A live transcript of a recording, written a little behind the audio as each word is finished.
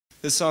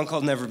This song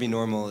called Never Be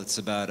Normal, it's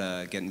about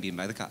getting beaten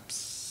by the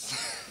cops.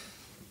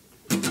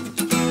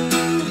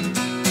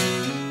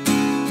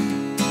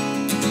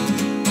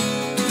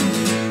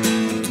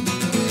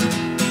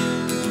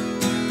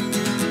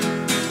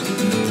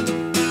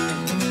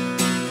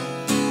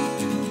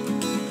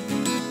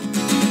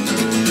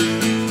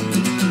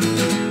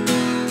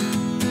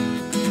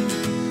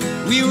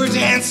 We were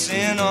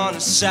dancing on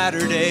a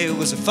Saturday, it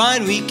was a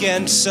fine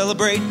weekend to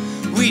celebrate.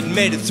 We'd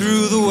made it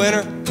through the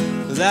winter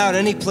without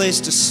any place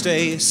to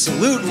stay.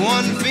 Salute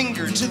one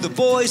finger to the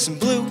boys in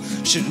blue.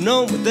 Should've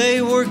known what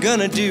they were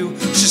gonna do.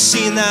 Just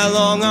seeing that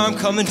long arm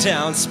coming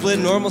down, split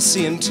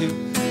normalcy in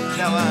two.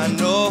 Now I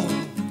know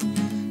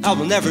I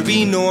will never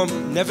be normal,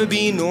 never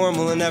be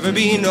normal, and never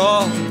be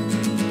normal.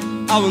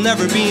 I will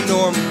never be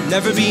normal,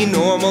 never be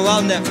normal,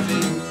 I'll never be.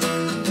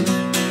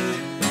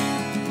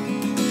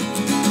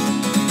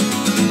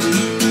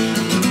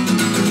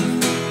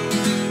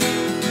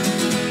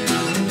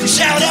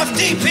 Shout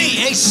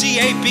FDP,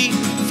 ACAB.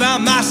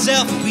 Found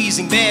myself a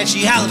wheezing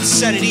banshee, howling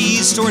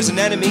obscenities towards an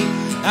enemy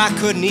I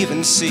couldn't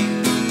even see.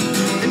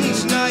 And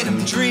each night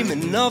I'm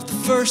dreaming of the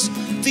first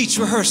beach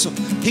rehearsal.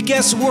 It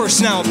gets worse,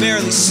 now I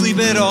barely sleep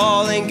at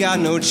all. Ain't got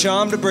no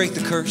charm to break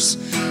the curse.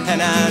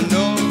 And I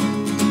know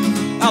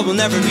I will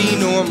never be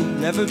normal,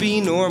 never be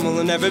normal,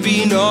 and never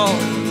be normal.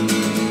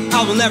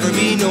 I will never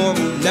be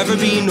normal, never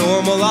be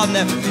normal, I'll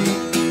never be.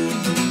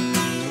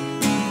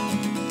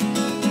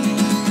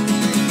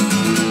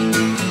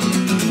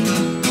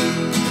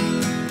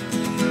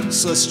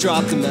 So let's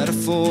drop the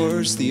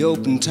metaphors, the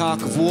open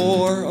talk of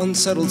war,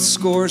 unsettled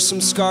scores. Some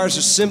scars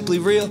are simply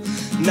real,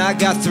 and I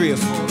got 3 or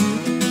 4.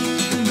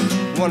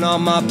 One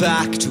on my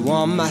back, 2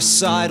 on my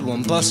side,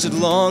 1 busted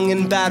lung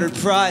and battered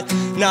pride.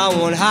 Now I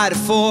won't hide it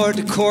for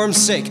decorum's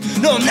sake.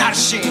 No, I'm not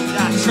ashamed,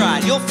 I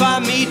tried. You'll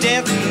find me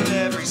dancing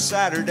every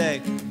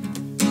Saturday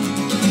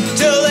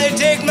till they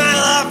take my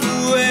life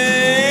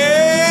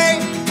away.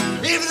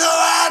 Even though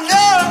I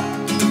know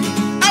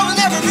I will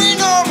never be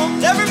normal,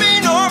 never be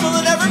normal,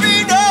 and never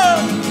be normal.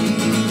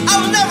 I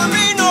will never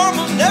be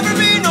normal, never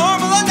be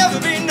normal, I'll never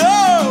be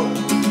no.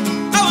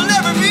 I will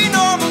never be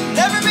normal,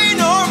 never be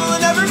normal,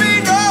 and never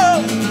be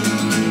no.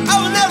 I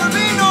will never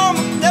be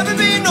normal, never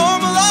be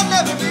normal, I'll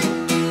never be.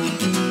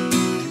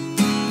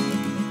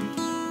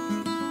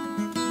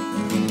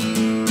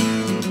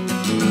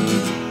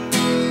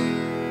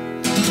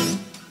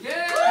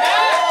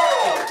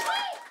 Yeah!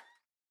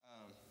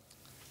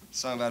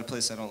 Song about a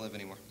place I don't live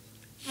anymore.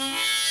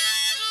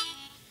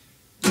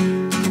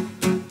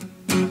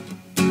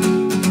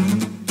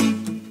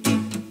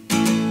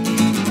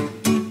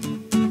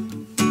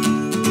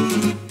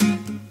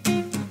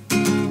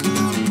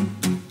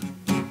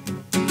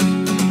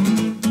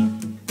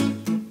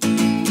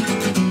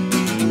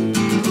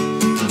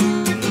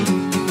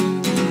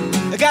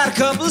 I got a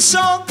couple of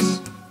songs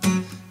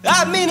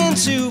I'm meaning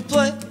to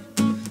play.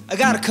 I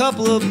got a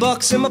couple of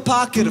bucks in my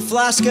pocket, a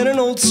flask and an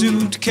old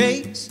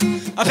suitcase.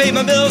 I paid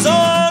my bills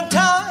on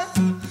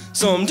time,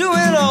 so I'm doing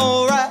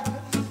alright.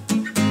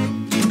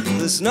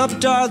 Listen up,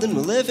 darling,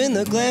 we're living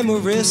the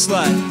glamorous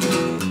life.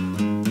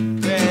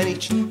 And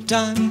each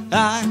time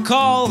I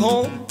call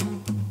home,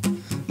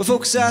 my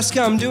folks ask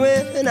how I'm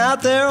doing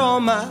out there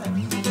on my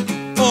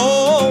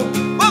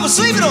own. Well, we're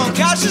sleeping on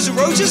couches and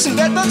roaches and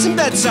bedbugs and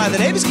bedside. The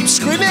neighbors keep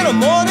screaming all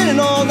morning and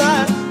all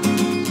night.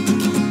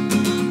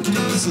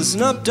 Just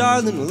listen up,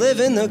 darling, we're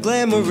living the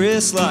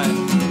glamorous life.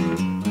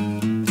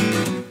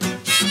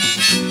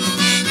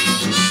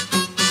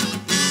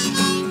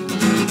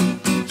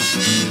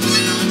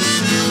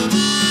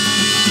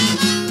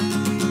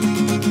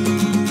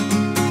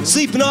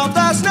 Sleeping off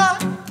last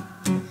night,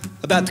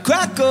 about the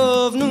crack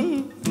of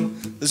noon.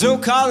 There's no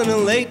calling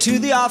in late to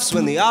the office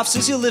when the office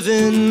is your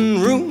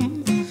living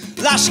room.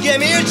 Lasha gave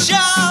me a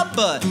job,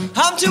 but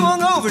I'm too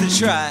hungover to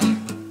try.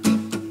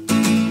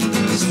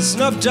 Just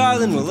listen up,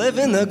 darling, we're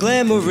living the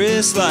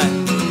glamorous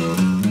life.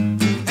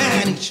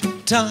 And each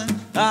time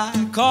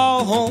I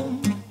call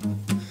home,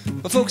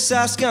 my folks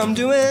ask how I'm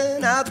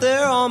doing out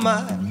there on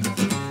my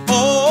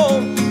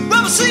own.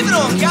 Well, we're sleeping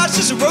on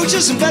couches and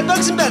roaches and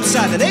bedbugs and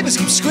bedside. The neighbors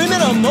keep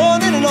screaming all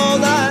morning and all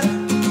night.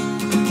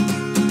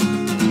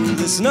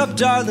 Listen up,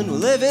 darling, we're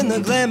living the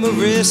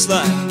glamorous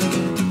life.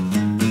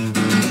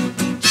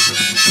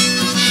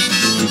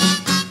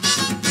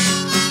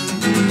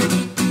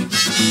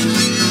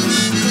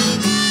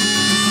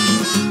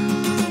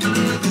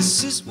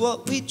 This is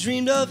what we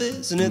dreamed of,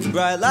 isn't it? The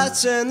bright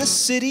lights and the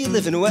city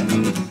living away.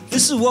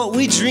 This is what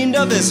we dreamed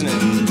of, isn't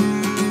it?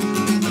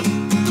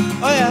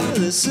 Oh yeah,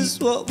 this is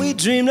what we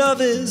dreamed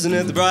of, isn't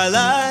it? The bright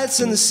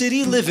lights and the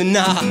city living.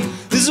 Nah,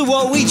 this is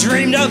what we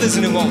dreamed of,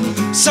 isn't it?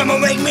 Won't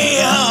someone wake me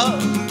up?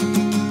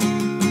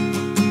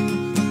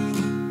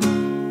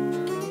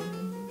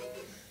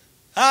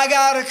 I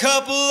got a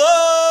couple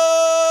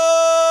of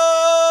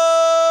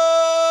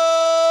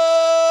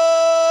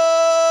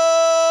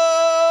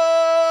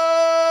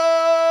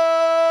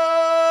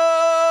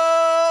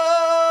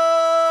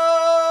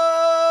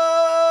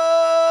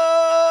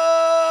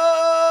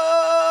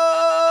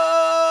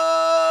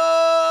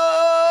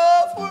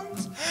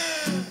words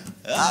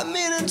I'm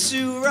meaning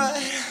to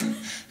write.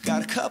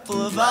 Got a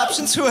couple of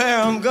options where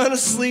I'm gonna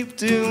sleep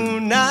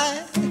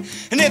tonight.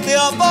 And if they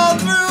all fall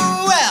through,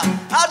 well,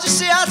 I'll just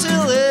stay out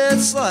till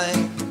it's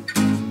light.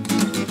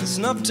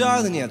 Listen up,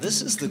 darling, yeah,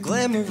 this is the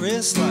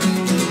glamorous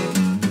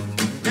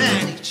life.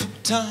 And each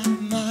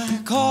time I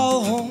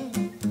call home,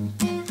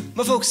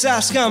 my folks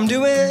ask how I'm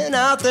doing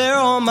out there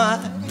on my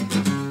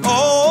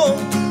own.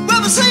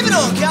 Well, we're sleeping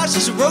on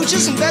couches and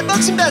roaches and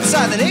bedbugs and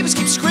bedside. The neighbors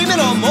keep screaming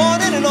all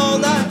morning and all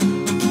night.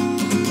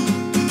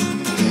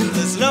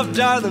 Listen up,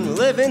 darling, we're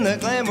living the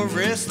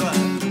glamorous life.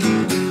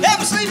 Yeah,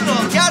 we're sleeping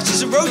on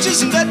couches and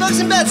roaches and bedbugs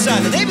and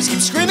bedside. The neighbors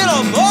keep screaming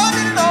all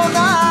morning and all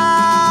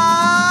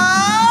night.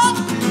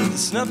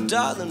 Listen up,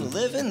 darling, we're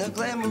living the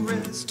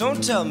glamorous.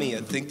 Don't tell me you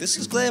think this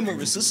is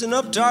glamorous. Listen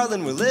up,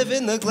 darling, we're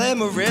living the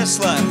glamorous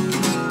life.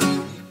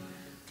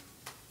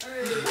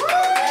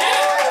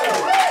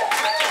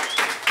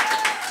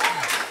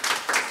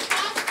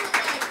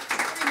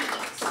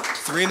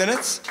 3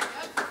 minutes?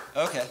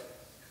 Okay.